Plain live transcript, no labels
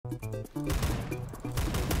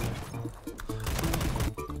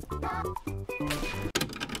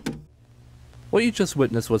What you just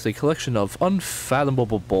witnessed was a collection of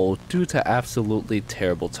unfathomable bull due to absolutely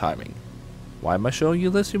terrible timing. Why am I showing you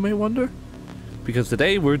this, you may wonder? Because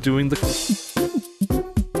today we're doing the...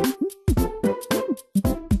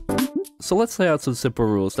 So let's lay out some simple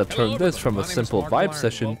rules that turn this from a simple vibe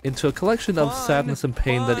session into a collection of sadness and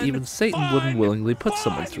pain that even Satan wouldn't willingly put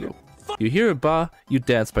someone through. You hear a ba, you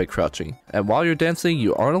dance by crouching, and while you're dancing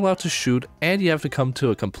you aren't allowed to shoot and you have to come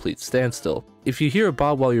to a complete standstill. If you hear a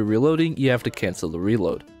ba while you're reloading, you have to cancel the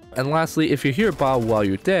reload. And lastly, if you hear a ba while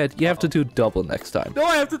you're dead, you have to do double next time. No,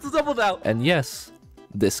 I have to do double now! And yes,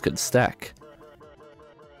 this could stack.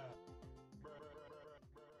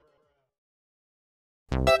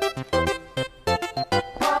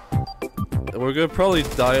 We're gonna probably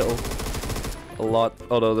die a lot.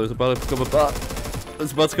 Oh no, there's about to come a ba.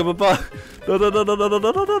 There's about to come a ba. No, no, no, no, no, no,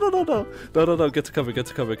 no, no, no, no, no, no, no, no, no, get to cover, get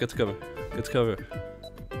to cover, get to cover, get to cover.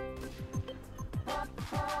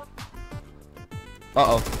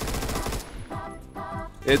 Uh-oh.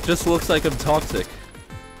 It just looks like I'm toxic.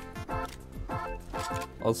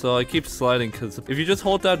 Also, I keep sliding because if you just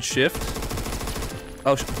hold down shift...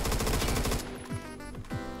 Oh,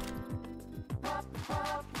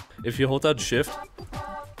 if you hold down shift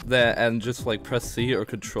then and just like press C or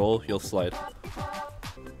control, you'll slide.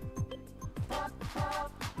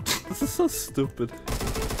 This is so stupid.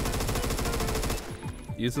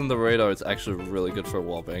 Using the radar is actually really good for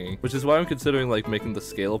wall banging, which is why I'm considering like making the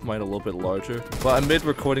scale of mine a little bit larger. But I'm mid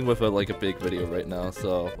recording with a big video right now,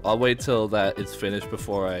 so I'll wait till that is finished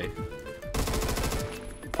before I...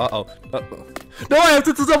 Uh-oh. Uh-oh. No, I have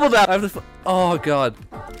to double that! I have to... Oh god.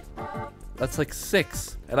 That's like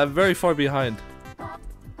 6, and I'm very far behind.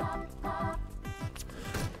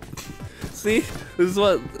 See? This is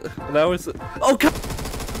what... Now we're... Oh god!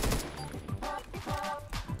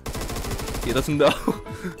 He doesn't know.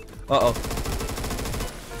 Uh-oh.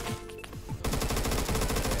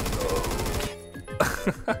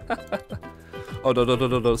 Oh no, no, no,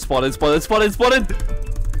 no, no. Spotted, spotted, spotted, spotted!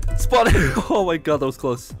 Spotted! Oh my god, that was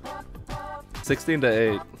close. 16 to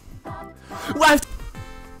 8. Left!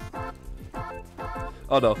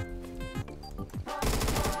 Oh no.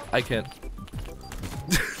 I can't.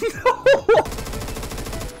 No!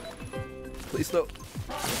 Please no.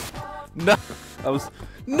 No! I was...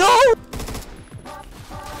 No!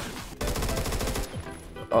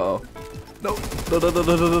 Uh-oh. No! No, no, no,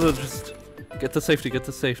 no, no, no, no, just... Get to safety, get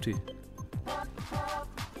to safety.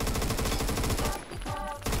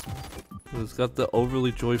 It's got the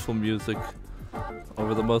overly joyful music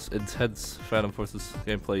over the most intense Phantom Forces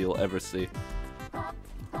gameplay you'll ever see.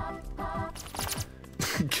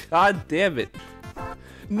 God damn it!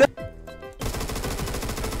 No!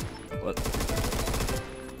 What?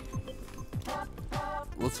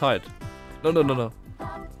 Let's hide. No, no, no, no.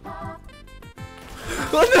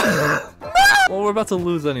 Oh, no! Well, we're about to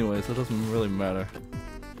lose anyway, so it doesn't really matter.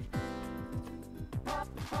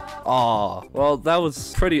 Aw, well, that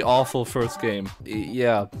was pretty awful first game.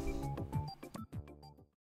 Yeah.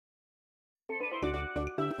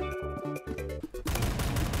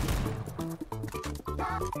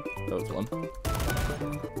 That was one.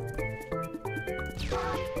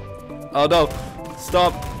 Oh no!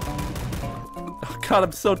 Stop! Oh god,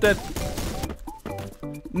 I'm so dead!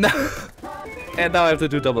 No! And now I have to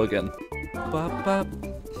do double again. Bop, bop.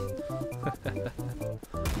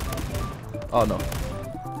 Oh no.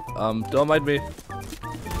 Don't mind me.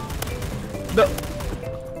 No!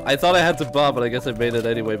 I thought I had to bob, but I guess I made it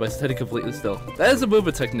anyway by standing completely still. That is a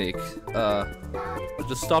movement technique.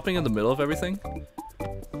 Just stopping in the middle of everything.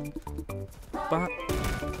 Bop.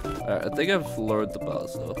 Alright, I think I've lowered the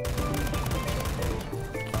boss though.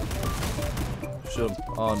 Shoot him.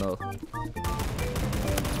 Oh no.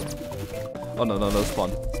 Oh no, no, no,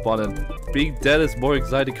 spawn. Spawn in. Being dead is more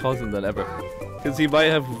anxiety causing than ever. Because he might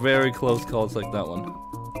have very close calls like that one.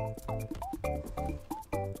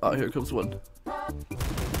 Oh, here comes one.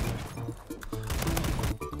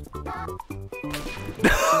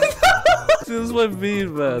 This is what I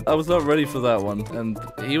mean, man. I was not ready for that one, and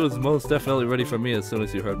he was most definitely ready for me as soon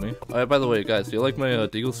as he heard me. Alright, by the way, guys, do you like my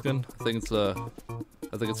Deagle skin? I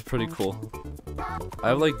think it's pretty cool. I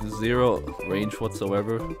have like 0 range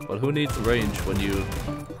whatsoever, but who needs range when you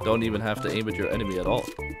don't even have to aim at your enemy at all?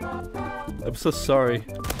 I'm so sorry.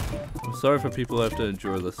 I'm sorry for people who have to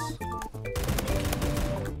endure this.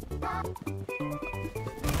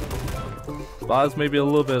 Boss may be a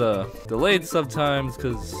little bit delayed sometimes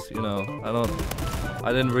because, you know,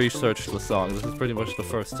 I didn't research the song. This is pretty much the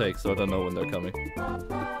first take, so I don't know when they're coming.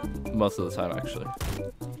 Most of the time, actually.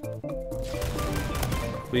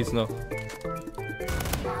 Please no.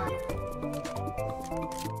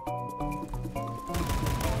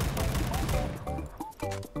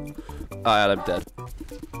 Alright, I'm dead.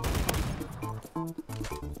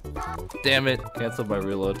 Damn it. Cancelled my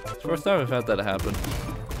reload. It's the first time I've had that happen.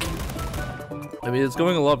 I mean, it's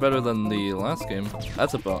going a lot better than the last game.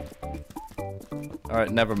 That's a bump.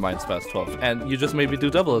 Alright, never mind, it's past 12. And you just made me do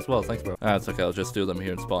double as well, thanks bro. Ah, it's okay, I'll just do them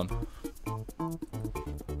here in spawn.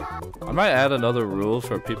 I might add another rule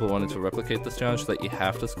for people wanting to replicate this challenge that you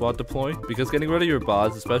have to squad deploy. Because getting rid of your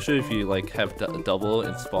bots, especially if you like have double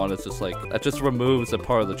in spawn, it's just like, that just removes a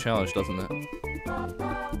part of the challenge, doesn't it?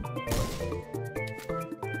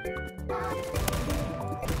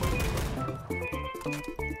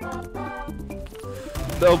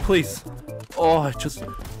 No, please. Oh, I just...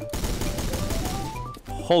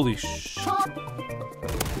 Holy sh...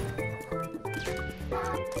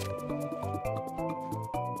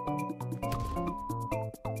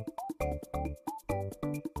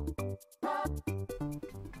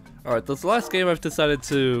 Alright, this last game I've decided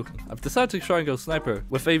to try and go sniper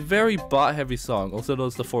with a very bot heavy song, also known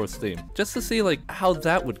as the Forest theme, just to see like how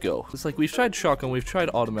that would go. It's like we've tried shotgun, we've tried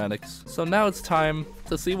automatics, so now it's time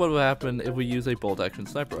to see what would happen if we use a bolt action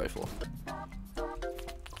sniper rifle.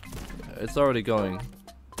 It's already going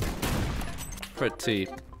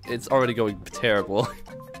it's already going terrible.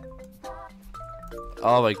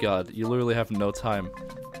 Oh my god, you literally have no time.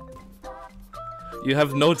 You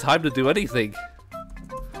have no time to do anything.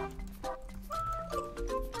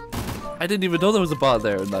 I didn't even know there was a bot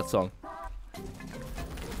there in that song.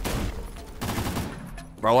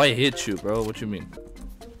 Bro, I hit you, bro. What you mean?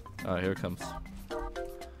 Oh, here it comes.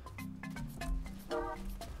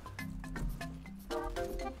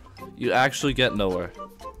 You actually get nowhere.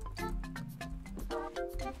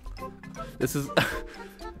 This is...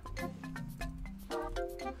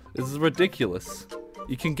 This is ridiculous.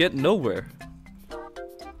 You can get nowhere.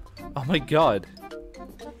 Oh my god.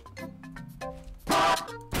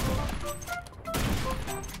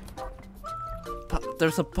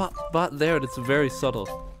 There's a bot there and it's very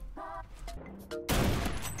subtle.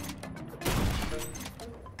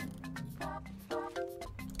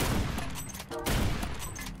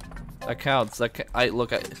 That counts.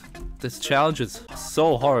 This challenge is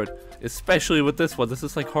so hard, especially with this one. This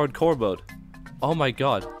is like hardcore mode. Oh my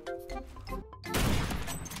god.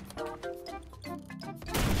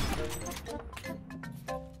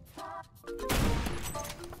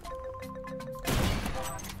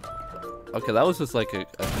 Okay, that was just like a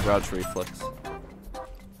crouch reflex.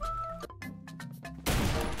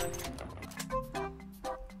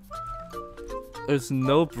 There's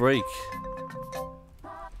no break.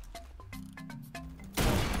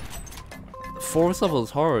 The forest level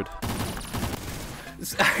is hard.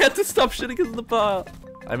 I had to stop shitting because of the bot.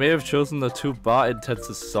 I may have chosen the two bot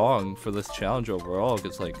intensest song for this challenge overall,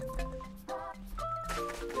 because like...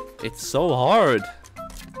 It's so hard.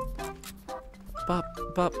 Bop,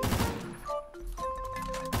 bop.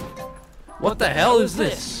 What the hell is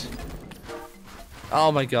this?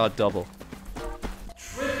 Oh my god, double.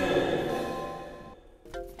 Triple.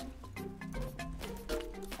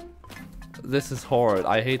 This is hard.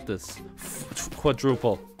 I hate this.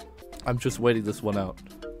 Quadruple. I'm just waiting this one out.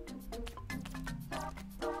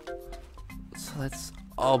 So that's...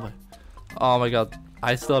 Oh my god.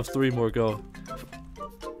 I still have 3 more go.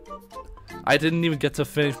 I didn't even get to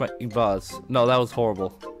finish my boss. No, that was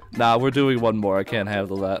horrible. Nah, we're doing one more. I can't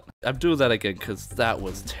handle that. I'm doing that again because that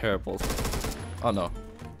was terrible. Oh no.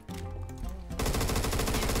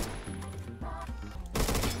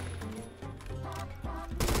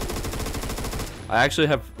 I actually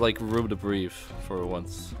have like room to breathe for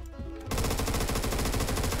once.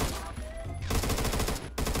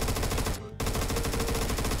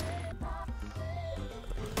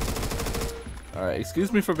 Alright,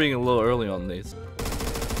 excuse me for being a little early on these.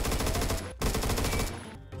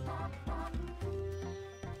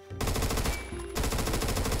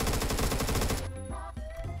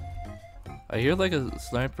 I hear like a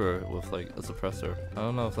sniper with like a suppressor. I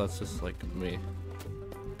don't know if that's just like me.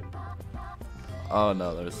 Oh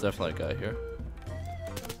no, there's definitely a guy here.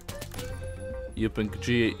 You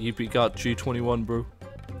got G21, bro.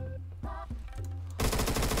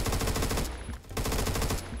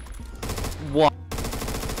 What?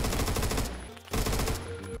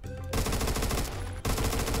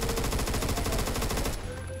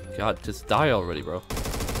 God, just die already, bro.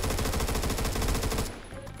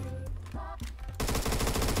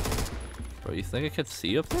 Bro, you think I can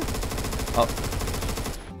see up there? Oh.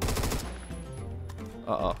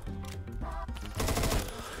 Uh-oh.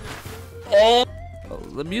 Oh! Well,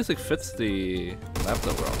 the music fits the map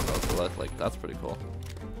that we're on, though, so that's pretty cool.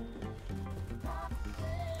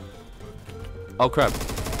 Oh crap.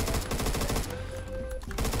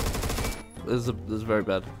 This is very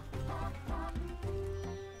bad.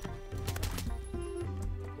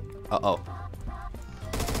 Uh-oh.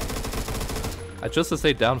 I chose to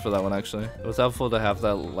stay down for that one, actually. It was helpful to have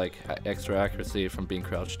that, like, extra accuracy from being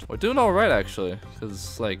crouched. We're doing alright, actually.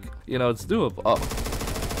 Because, like, you know, it's doable. Oh.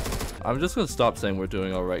 I'm just gonna stop saying we're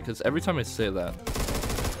doing alright, because every time I say that,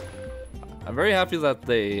 I'm very happy that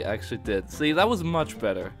they actually did. See, that was much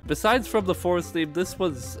better. Besides from the forest theme, this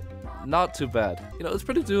was not too bad. You know, it's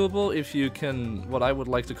pretty doable if you can, what I would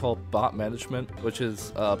like to call bot management, which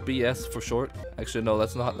is BS for short. Actually, no,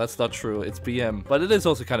 that's not true. It's BM, but it is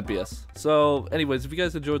also kind of BS. So anyways, if you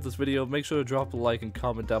guys enjoyed this video, make sure to drop a like and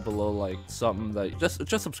comment down below, like, something that,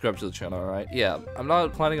 just subscribe to the channel, alright? Yeah, I'm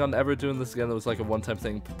not planning on ever doing this again. It was like a one-time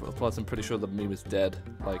thing, plus I'm pretty sure the meme is dead.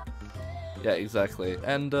 Like, yeah, exactly.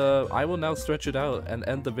 And I will now stretch it out and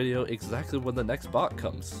end the video exactly when the next bot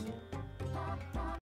comes.